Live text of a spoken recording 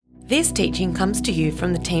This teaching comes to you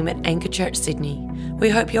from the team at Anchor Church Sydney. We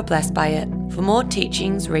hope you're blessed by it. For more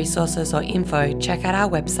teachings, resources or info, check out our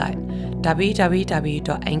website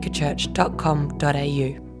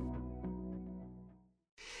www.anchorchurch.com.au.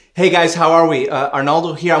 Hey guys, how are we?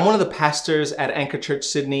 Arnaldo here. I'm one of the pastors at Anchor Church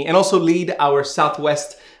Sydney and also lead our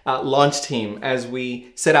Southwest launch team as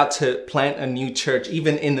we set out to plant a new church,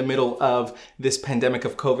 even in the middle of this pandemic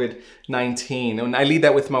of COVID-19. And I lead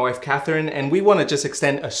that with my wife, Catherine, and we want to just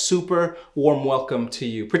extend a super warm welcome to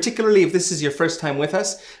you. Particularly if this is your first time with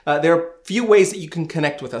us, there are a few ways that you can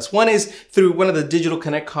connect with us. One is through one of the digital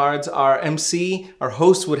connect cards. Our MC, our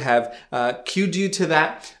host would have cued you to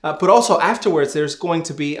that. But also afterwards, there's going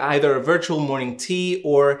to be either a virtual morning tea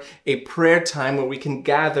or a prayer time where we can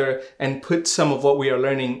gather and put some of what we are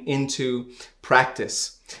learning into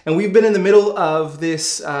practice. And we've been in the middle of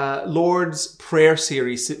this Lord's Prayer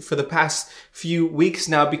series for the past few weeks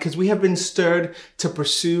now because we have been stirred to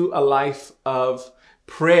pursue a life of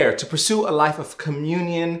prayer, to pursue a life of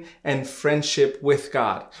communion and friendship with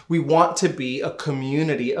God. We want to be a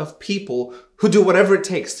community of people who do whatever it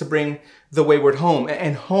takes to bring the wayward home.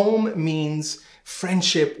 And home means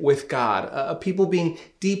friendship with God, people being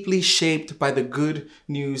deeply shaped by the good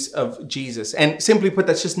news of Jesus. And simply put,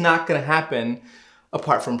 that's just not going to happen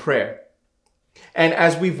apart from prayer. And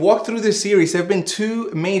as we've walked through this series, there have been two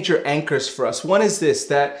major anchors for us. One is this,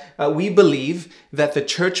 that we believe that the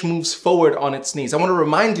church moves forward on its knees. I want to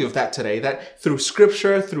remind you of that today, that through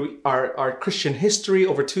scripture, through our Christian history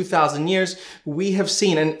over 2,000 years, we have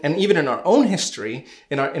seen, and even in our own history,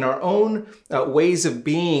 in our own ways of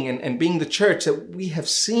being and being the church, that we have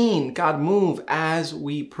seen God move as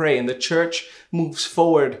we pray. And the church moves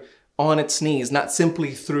forward on its knees, not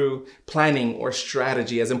simply through planning or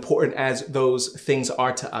strategy, as important as those things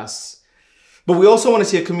are to us. But we also want to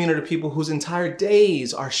see a community of people whose entire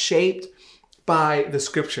days are shaped by the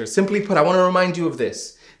scriptures. Simply put, I want to remind you of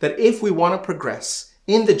this, that if we want to progress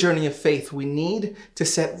in the journey of faith, we need to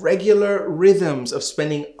set regular rhythms of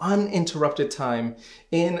spending uninterrupted time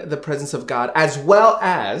in the presence of God, as well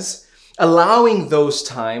as allowing those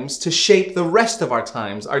times to shape the rest of our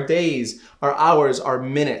times, our days, our hours, our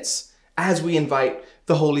minutes, as we invite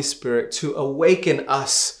the Holy Spirit to awaken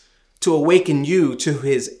us, to awaken you to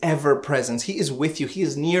his ever presence. He is with you. He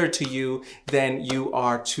is nearer to you than you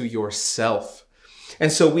are to yourself.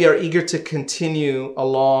 And so we are eager to continue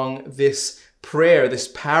along this prayer, this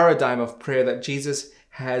paradigm of prayer that Jesus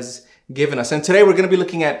has given us. And today we're going to be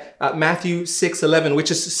looking at Matthew 6:11,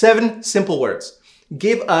 which is 7 simple words.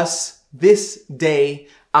 Give us this day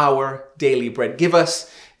our daily bread. Give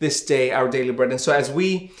us this day our daily bread. And so as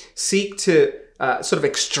we seek to sort of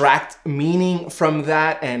extract meaning from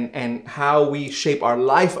that and how we shape our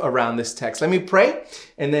life around this text, let me pray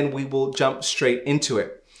and then we will jump straight into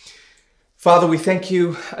it. Father, we thank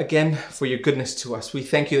you again for your goodness to us. We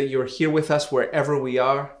thank you that you're here with us wherever we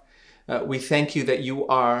are. We thank you that you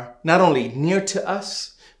are not only near to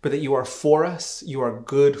us, but that you are for us, you are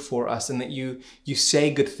good for us, and that you say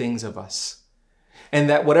good things of us. And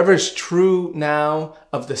that whatever is true now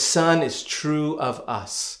of the Son is true of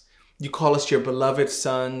us. You call us your beloved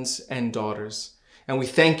sons and daughters. And we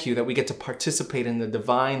thank you that we get to participate in the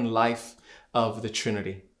divine life of the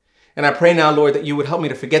Trinity. And I pray now, Lord, that you would help me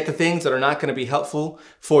to forget the things that are not going to be helpful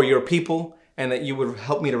for your people, and that you would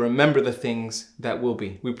help me to remember the things that will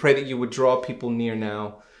be. We pray that you would draw people near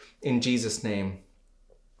now. In Jesus' name,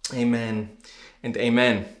 amen and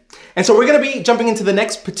amen. And so we're going to be jumping into the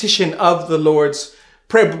next petition of the Lord's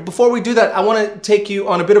Prayer. But before we do that, I want to take you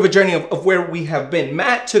on a bit of a journey of where we have been.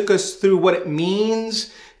 Matt took us through what it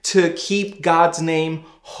means to keep God's name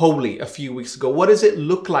holy a few weeks ago. What does it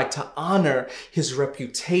look like to honor his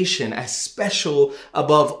reputation as special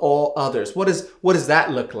above all others? What does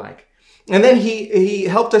that look like? And then he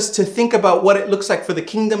helped us to think about what it looks like for the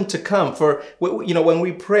kingdom to come. For, when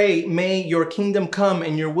we pray, may your kingdom come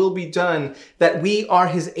and your will be done, that we are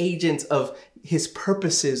his agents of his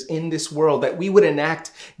purposes in this world, that we would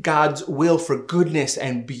enact God's will for goodness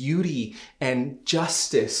and beauty and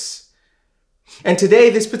justice. And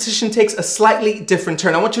today, this petition takes a slightly different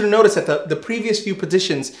turn. I want you to notice that the previous few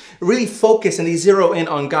petitions really focus and they zero in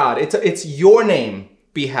on God. It's your name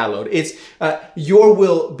be hallowed. It's your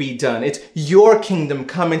will be done. It's your kingdom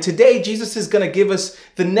come. And today, Jesus is going to give us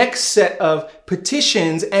the next set of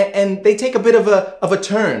petitions, and they take a bit of a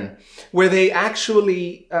turn, where we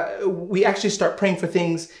actually start praying for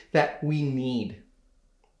things that we need.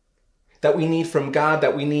 That we need from God,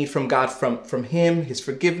 from him, his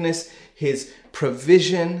forgiveness, his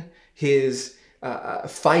provision, his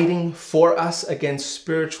fighting for us against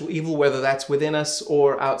spiritual evil, whether that's within us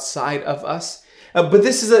or outside of us. But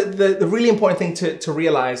this is the really important thing to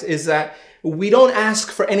realize is that we don't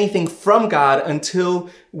ask for anything from God until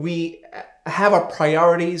we have our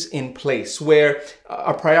priorities in place, where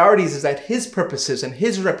our priorities is that his purposes and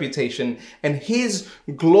his reputation and his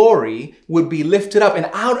glory would be lifted up. And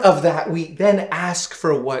out of that, we then ask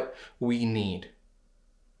for what we need.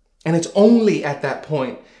 And it's only at that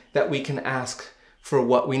point that we can ask for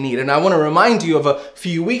what we need. And I want to remind you of a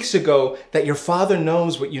few weeks ago that your Father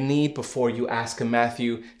knows what you need before you ask him.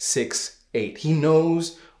 Matthew 6:8. He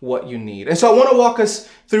knows what you need. And so I want to walk us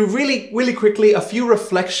through really quickly a few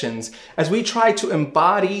reflections as we try to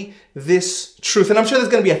embody this truth. And I'm sure there's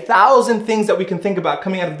going to be 1,000 things that we can think about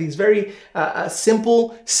coming out of these very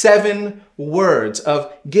simple 7 words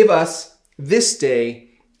of give us this day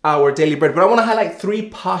our daily bread. But I want to highlight 3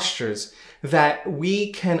 postures that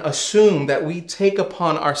we can assume that we take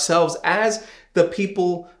upon ourselves as the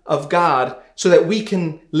people of God so that we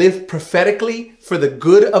can live prophetically for the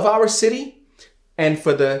good of our city and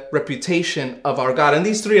for the reputation of our God. And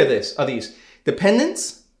these 3 are these: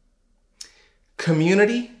 dependence,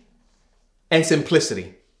 community, and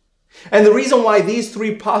simplicity. And the reason why these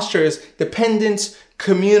 3 postures, dependence,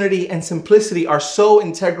 community, and simplicity, are so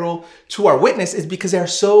integral to our witness is because they're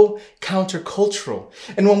so countercultural.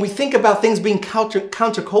 And when we think about things being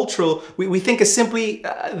countercultural, we think of simply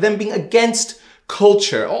them being against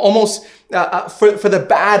culture, almost for the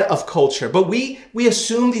bad of culture. But we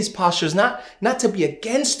assume these postures not to be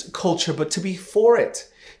against culture, but to be for it,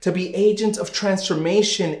 to be agents of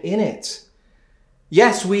transformation in it.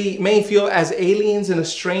 Yes, we may feel as aliens in a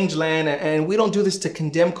strange land, and we don't do this to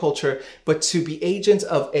condemn culture, but to be agents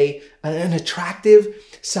of an attractive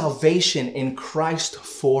salvation in Christ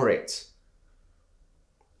for it.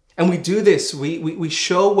 And we do this, we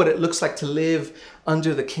show what it looks like to live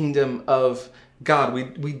under the kingdom of God.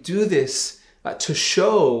 We do this to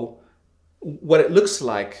show what it looks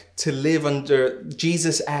like to live under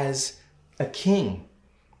Jesus as a king,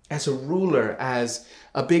 as a ruler, as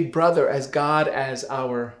a big brother, as God, as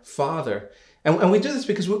our Father. And we do this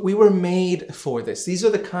because we were made for this. These are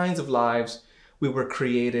the kinds of lives we were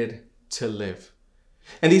created to live.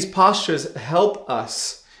 And these postures help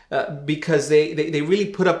us because they really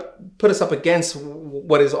put us up against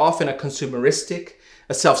what is often a consumeristic,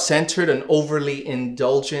 a self-centered, and overly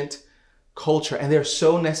indulgent culture. And they're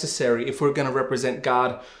so necessary if we're going to represent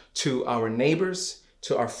God to our neighbors,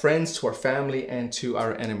 to our friends, to our family, and to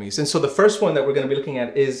our enemies. And so the first one that we're going to be looking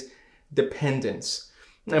at is dependence.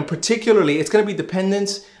 And particularly, it's going to be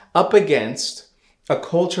dependence up against a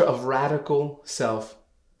culture of radical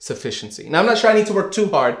self-sufficiency. Now, I'm not sure I need to work too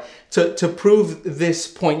hard to prove this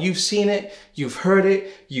point. You've seen it, you've heard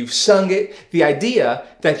it, you've sung it. The idea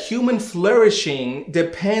that human flourishing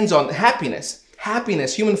depends on happiness.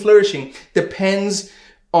 Human flourishing depends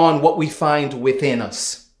on what we find within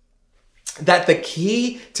us. That the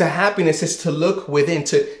key to happiness is to look within,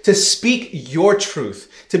 to speak your truth,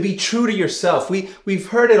 to be true to yourself. We've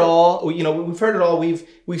heard it all, we've heard it all,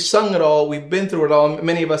 we've sung it all, we've been through it all,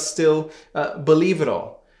 many of us still believe it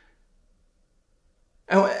all.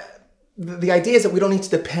 And the idea is that we don't need to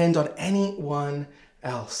depend on anyone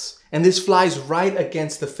else. And this flies right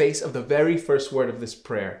against the face of the very first word of this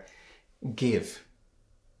prayer: give.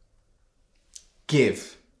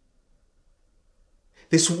 Give.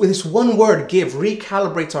 This one word, give,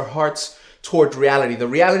 recalibrates our hearts toward reality. The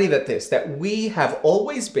reality that we have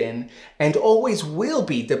always been and always will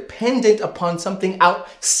be dependent upon something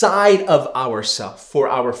outside of ourselves for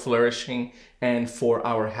our flourishing and for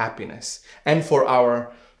our happiness and for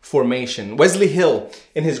our formation. Wesley Hill,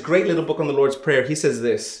 in his great little book on the Lord's Prayer, he says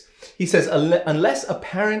this. He says, unless a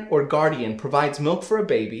parent or guardian provides milk for a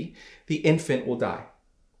baby, the infant will die.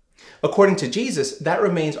 According to Jesus, that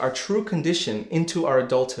remains our true condition into our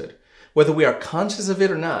adulthood, whether we are conscious of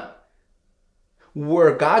it or not.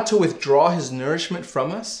 Were God to withdraw his nourishment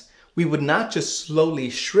from us, we would not just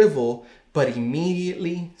slowly shrivel, but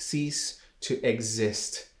immediately cease to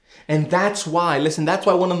exist. And that's why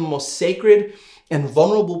one of the most sacred and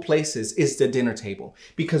vulnerable places is the dinner table,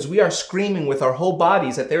 because we are screaming with our whole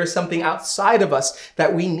bodies that there is something outside of us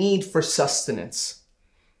that we need for sustenance.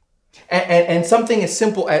 And something as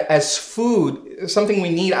simple as food, something we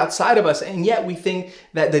need outside of us. And yet we think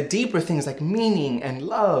that the deeper things like meaning and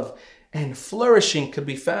love and flourishing could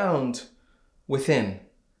be found within.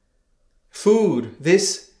 Food,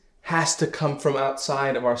 this has to come from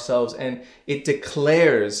outside of ourselves. And it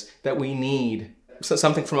declares that we need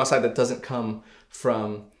something from outside that doesn't come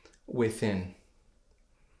from within.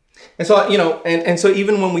 And so, and so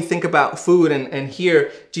even when we think about food, and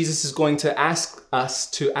here Jesus is going to ask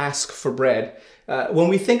us to ask for bread, when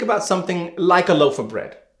we think about something like a loaf of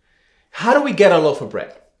bread, How do we get a loaf of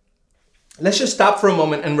bread? Let's just stop for a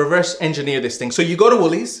moment and reverse engineer this thing. So you go to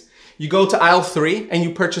Woolies, you go to aisle 3, and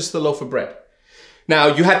you purchase the loaf of bread. Now,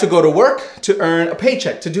 you had to go to work to earn a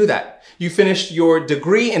paycheck to do that. You finished your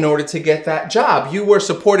degree in order to get that job. You were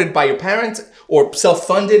supported by your parents or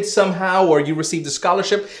self-funded somehow, or you received a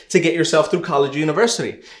scholarship to get yourself through college or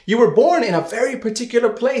university. You were born in a very particular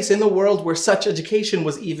place in the world where such education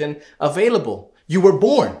was even available. You were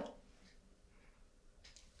born.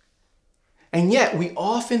 And yet we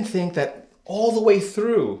often think that all the way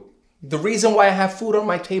through, the reason why I have food on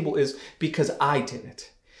my table is because I did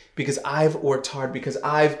it, because I've worked hard, because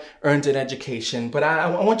I've earned an education. But I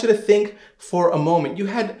want you to think for a moment. You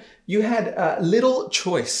had little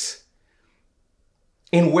choice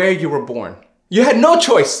in where you were born. You had no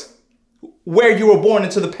choice where you were born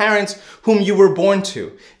and to the parents whom you were born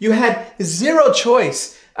to. You had zero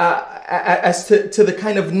choice as to the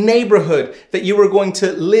kind of neighborhood that you were going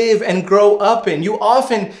to live and grow up in. You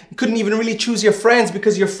often couldn't even really choose your friends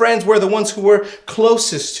because your friends were the ones who were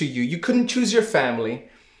closest to you. You couldn't choose your family,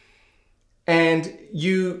 and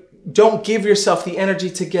you don't give yourself the energy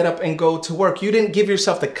to get up and go to work. You didn't give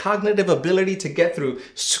yourself the cognitive ability to get through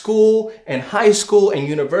school and high school and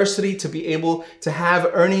university to be able to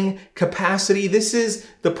have earning capacity. This is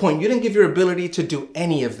the point. You didn't give your ability to do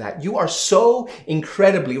any of that. You are so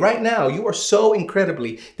incredibly, right now, you are so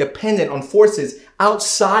incredibly dependent on forces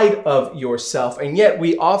outside of yourself. And yet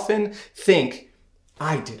we often think,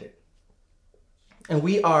 I did it. And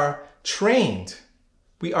we are trained.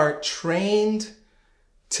 We are trained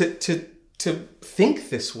to think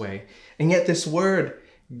this way. And yet this word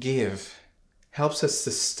give helps us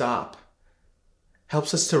to stop,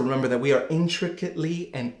 helps us to remember that we are intricately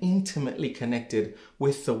and intimately connected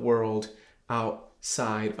with the world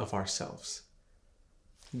outside of ourselves.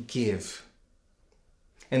 Give.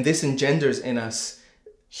 And this engenders in us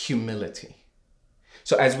humility.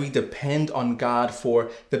 So as we depend on God for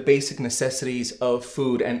the basic necessities of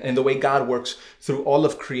food and the way God works through all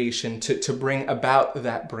of creation to bring about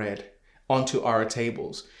that bread onto our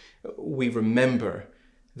tables, we remember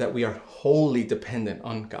that we are wholly dependent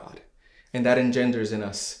on God. And that engenders in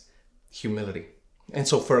us humility. And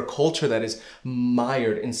so for a culture that is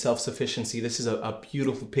mired in self-sufficiency, this is a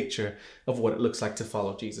beautiful picture of what it looks like to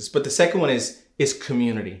follow Jesus. But the second one is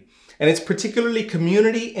community. And it's particularly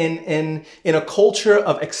community in a culture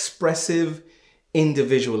of expressive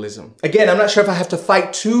individualism. Again, I'm not sure if I have to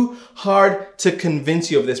fight too hard to convince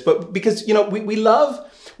you of this, but because, we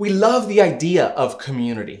love the idea of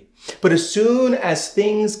community. But as soon as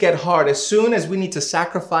things get hard, as soon as we need to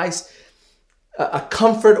sacrifice a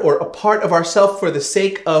comfort or a part of ourselves for the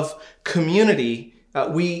sake of community,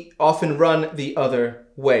 we often run the other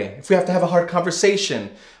way. If we have to have a hard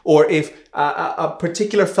conversation, or if a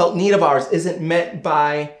particular felt need of ours isn't met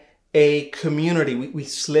by a community, we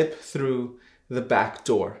slip through the back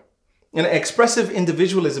door. And expressive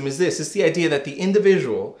individualism is this. It's the idea that the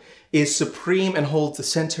individual is supreme and holds the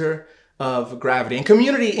center of gravity. And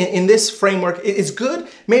community in this framework is good,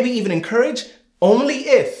 maybe even encouraged, only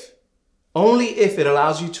if it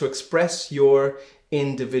allows you to express your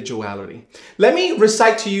individuality. Let me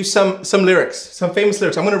recite to you some lyrics, some famous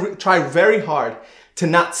lyrics. I'm going to try very hard to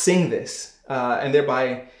not sing this and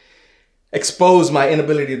thereby expose my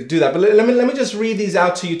inability to do that. But let me just read these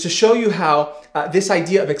out to you to show you how this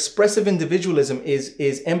idea of expressive individualism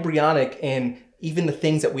is embryonic in even the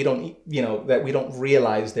things that we don't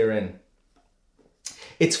realize they're in.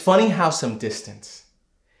 It's funny how some distance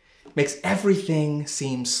makes everything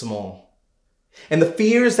seem small. And the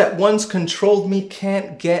fears that once controlled me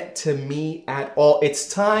can't get to me at all. It's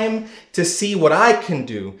time to see what I can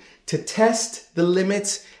do to test the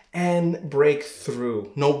limits and break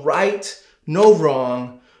through. No right, no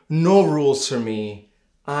wrong, no rules for me.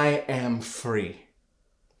 I am free.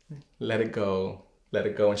 Let it go. Let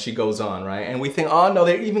it go. And she goes on, right? And we think, oh no,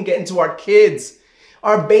 they're even getting to our kids.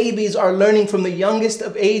 Our babies are learning from the youngest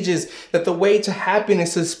of ages that the way to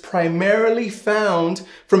happiness is primarily found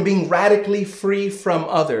from being radically free from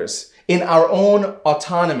others in our own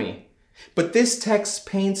autonomy. But this text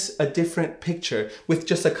paints a different picture with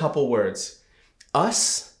just a couple words: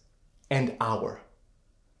 us and our.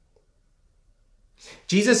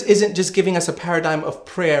 Jesus isn't just giving us a paradigm of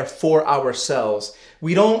prayer for ourselves.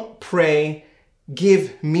 We don't pray,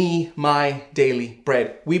 give me my daily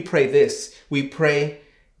bread. We pray this. We pray,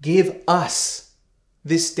 give us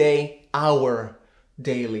this day our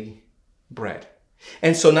daily bread.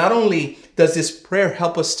 And so not only does this prayer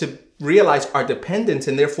help us to realize our dependence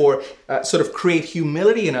and therefore sort of create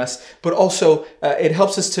humility in us, but also it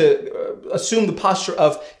helps us to assume the posture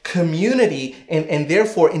of community and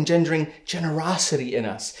therefore engendering generosity in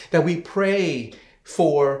us, that we pray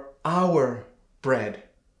for our bread.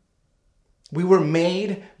 We were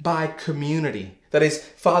made by community. That is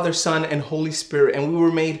Father, Son, and Holy Spirit. And we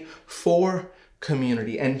were made for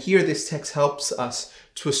community. And here this text helps us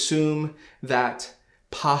to assume that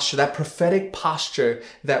posture, that prophetic posture,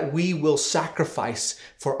 that we will sacrifice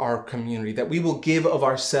for our community, that we will give of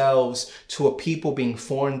ourselves to a people being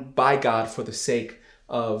formed by God for the sake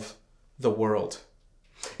of the world.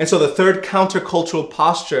 And so the third countercultural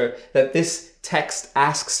posture that this text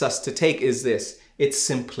asks us to take is this: it's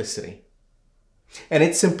simplicity. And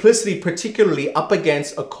it's simplicity particularly up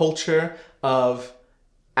against a culture of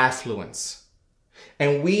affluence.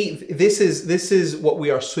 And this is what we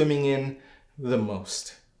are swimming in the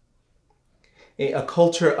most. A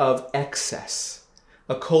culture of excess,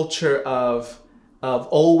 a culture of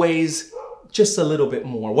always just a little bit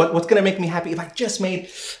more. What's going to make me happy if I just made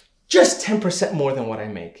just 10% more than what I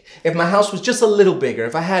make? If my house was just a little bigger,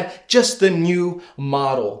 if I had just the new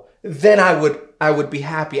model, then I would be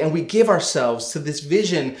happy. And we give ourselves to this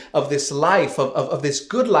vision of this life, of this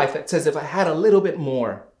good life that says, if I had a little bit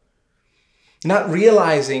more. Not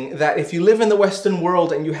realizing that if you live in the Western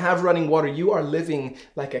world and you have running water, you are living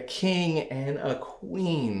like a king and a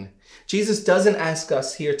queen. Jesus doesn't ask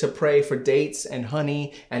us here to pray for dates and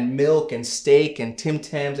honey and milk and steak and Tim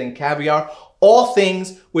Tams and caviar, all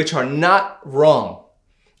things which are not wrong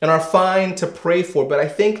and are fine to pray for. But I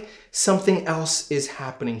think something else is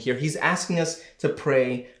happening here. He's asking us to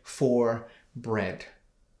pray for bread,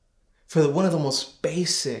 for one of the most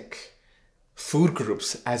basic food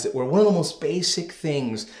groups, as it were, one of the most basic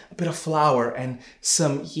things, a bit of flour and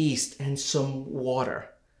some yeast and some water.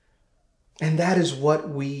 And that is what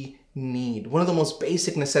we need, one of the most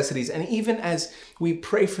basic necessities. And even as we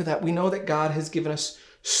pray for that, we know that God has given us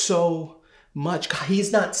so much.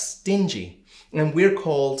 He's not stingy, and we're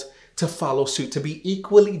called to follow suit, to be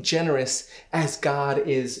equally generous as God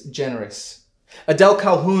is generous. Adele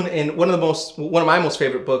Calhoun, in one of my most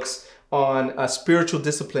favorite books on spiritual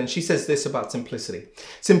discipline, she says this about simplicity.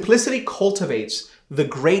 Simplicity cultivates the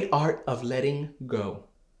great art of letting go.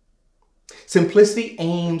 Simplicity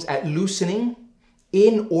aims at loosening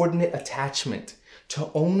inordinate attachment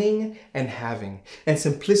to owning and having. And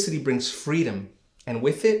simplicity brings freedom, and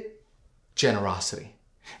with it, generosity.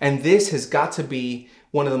 And this has got to be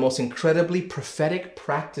one of the most incredibly prophetic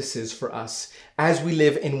practices for us as we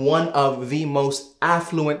live in one of the most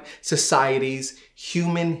affluent societies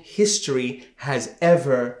human history has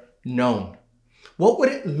ever known. What would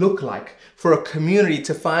it look like for a community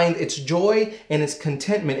to find its joy and its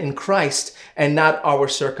contentment in Christ and not our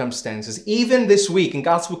circumstances? Even this week in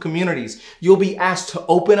gospel communities, you'll be asked to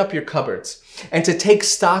open up your cupboards and to take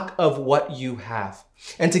stock of what you have,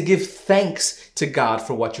 and to give thanks to God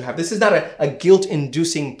for what you have. This is not a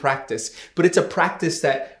guilt-inducing practice, but it's a practice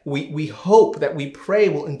that we hope, that we pray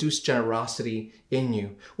will induce generosity in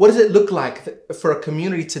you. What does it look like for a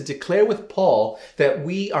community to declare with Paul that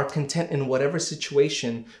we are content in whatever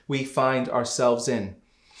situation we find ourselves in?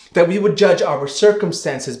 That we would judge our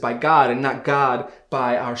circumstances by God and not God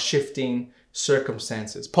by our shifting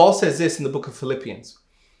circumstances. Paul says this in the book of Philippians: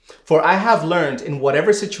 "For I have learned in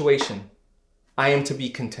whatever situation I am to be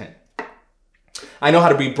content. I know how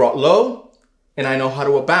to be brought low, and I know how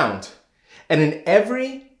to abound. And in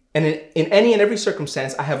any and every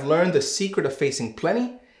circumstance, I have learned the secret of facing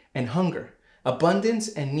plenty and hunger, abundance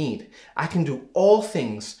and need. I can do all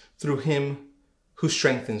things through him who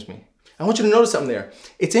strengthens me." I want you to notice something there.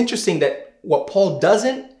 It's interesting that what Paul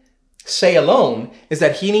doesn't say alone is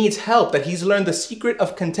that he needs help, that he's learned the secret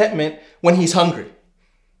of contentment when he's hungry.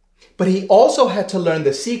 But he also had to learn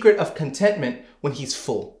the secret of contentment when he's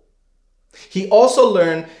full. He also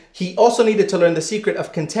needed to learn the secret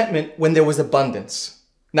of contentment when there was abundance,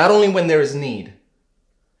 not only when there is need.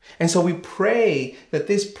 And so we pray that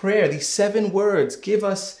this prayer, these 7 words, "Give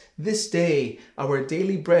us this day our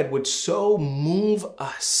daily bread," would so move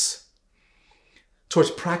us towards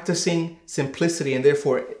practicing simplicity and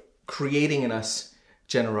therefore creating in us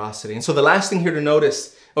generosity. And so the last thing here to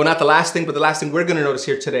notice, not the last thing, but the last thing we're going to notice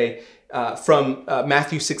here today from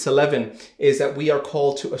Matthew 6:11 is that we are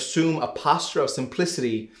called to assume a posture of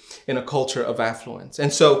simplicity in a culture of affluence.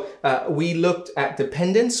 And so we looked at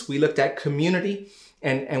dependence, we looked at community,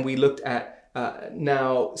 and we looked at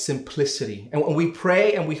now simplicity. And when we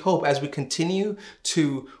pray and we hope, as we continue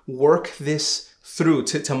to work this through,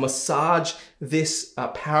 to massage this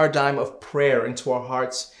paradigm of prayer into our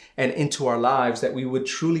hearts and into our lives, that we would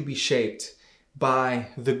truly be shaped by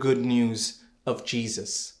the good news of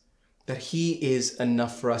Jesus, that he is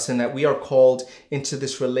enough for us and that we are called into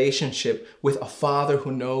this relationship with a Father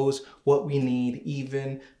who knows what we need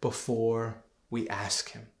even before we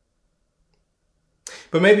ask him.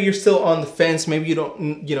 But maybe you're still on the fence. Maybe you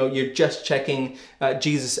don't, you're just checking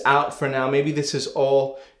Jesus out for now. Maybe this is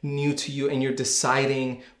all new to you and you're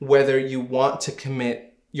deciding whether you want to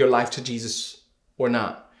commit your life to Jesus or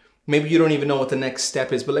not. Maybe you don't even know what the next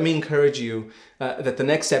step is, but let me encourage you that the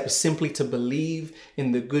next step is simply to believe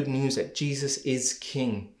in the good news that Jesus is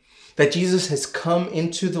King, that Jesus has come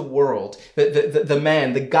into the world, the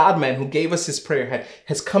man, the God-man who gave us his prayer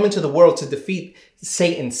has come into the world to defeat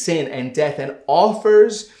Satan, sin, and death, and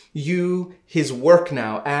offers you his work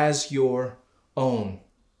now as your own.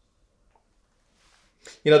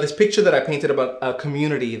 This picture that I painted about a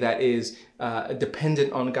community that is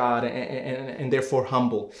dependent on God and therefore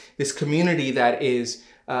humble. This community that is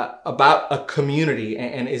about a community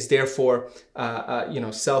and is therefore,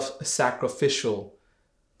 self-sacrificial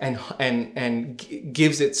and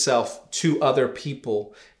gives itself to other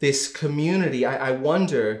people. This community, I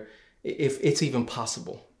wonder if it's even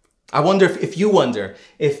possible. I wonder if you wonder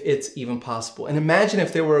if it's even possible. And imagine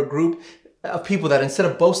if there were a group of people that instead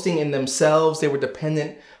of boasting in themselves, they were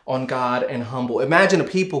dependent on God and humble. Imagine a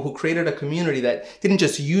people who created a community that didn't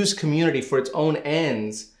just use community for its own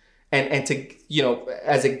ends and to,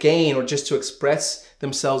 as a gain or just to express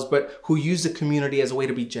themselves, but who used the community as a way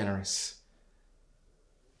to be generous.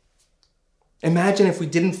 Imagine if we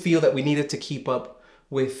didn't feel that we needed to keep up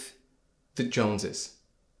with the Joneses.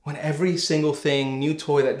 When every single thing, new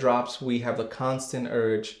toy that drops, we have a constant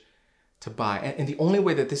urge to buy. And the only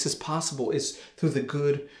way that this is possible is through the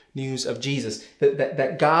good news of Jesus.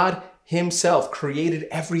 That God himself created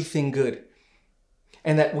everything good.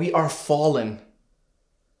 And that we are fallen.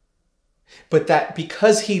 But that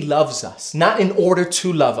because he loves us, not in order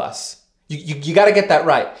to love us. You got to get that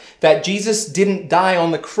right. That Jesus didn't die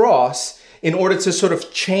on the cross in order to sort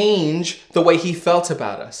of change the way he felt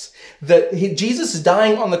about us. Jesus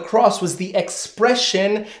dying on the cross was the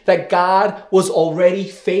expression that God was already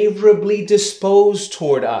favorably disposed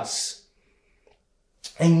toward us.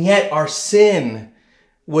 And yet our sin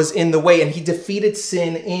was in the way, and he defeated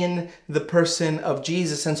sin in the person of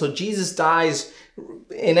Jesus. And so Jesus dies,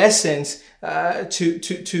 in essence,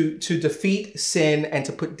 to defeat sin and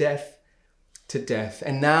to put death to death.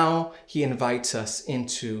 And now he invites us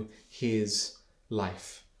into his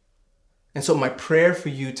life. And so my prayer for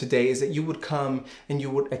you today is that you would come and you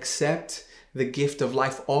would accept the gift of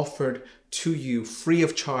life offered to you free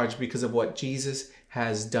of charge because of what Jesus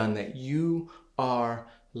has done, that you are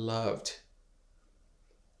loved.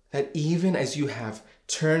 That even as you have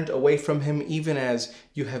turned away from him, even as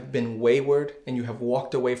you have been wayward and you have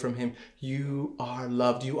walked away from him, you are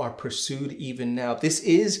loved. You are pursued even now. This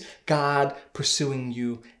is God pursuing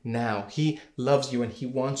you now. He loves you and he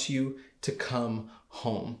wants you to come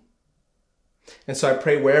home. And so I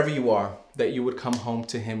pray wherever you are, that you would come home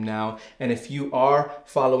to him now. And if you are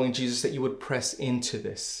following Jesus, that you would press into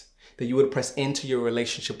this, that you would press into your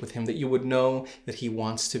relationship with him, that you would know that he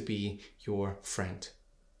wants to be your friend.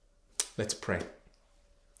 Let's pray.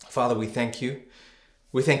 Father, we thank you.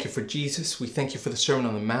 We thank you for Jesus. We thank you for the Sermon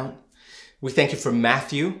on the Mount. We thank you for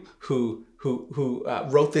Matthew, who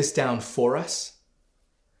wrote this down for us.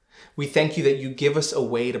 We thank you that you give us a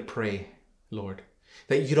way to pray, Lord,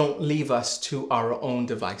 that you don't leave us to our own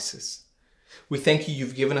devices. We thank you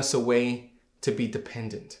you've given us a way to be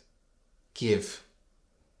dependent. Give.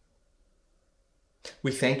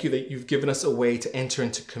 We thank you that you've given us a way to enter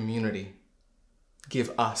into community.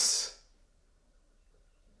 Give us.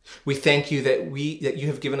 We thank you that you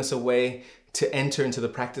have given us a way to enter into the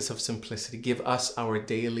practice of simplicity. Give us our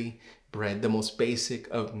daily bread, the most basic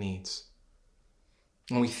of needs.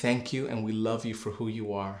 And we thank you and we love you for who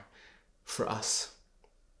you are for us.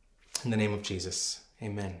 In the name of Jesus,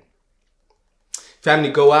 amen. Family,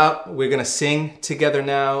 go out. We're going to sing together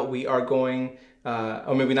now. We are going,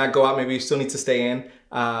 or maybe not go out, maybe you still need to stay in.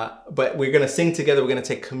 But we're going to sing together. We're going to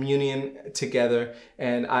take communion together.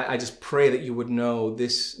 And I just pray that you would know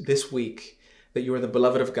this week that you are the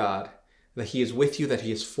beloved of God, that he is with you, that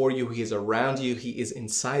he is for you, he is around you, he is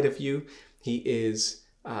inside of you. He is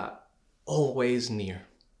always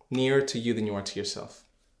nearer to you than you are to yourself.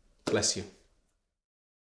 Bless you.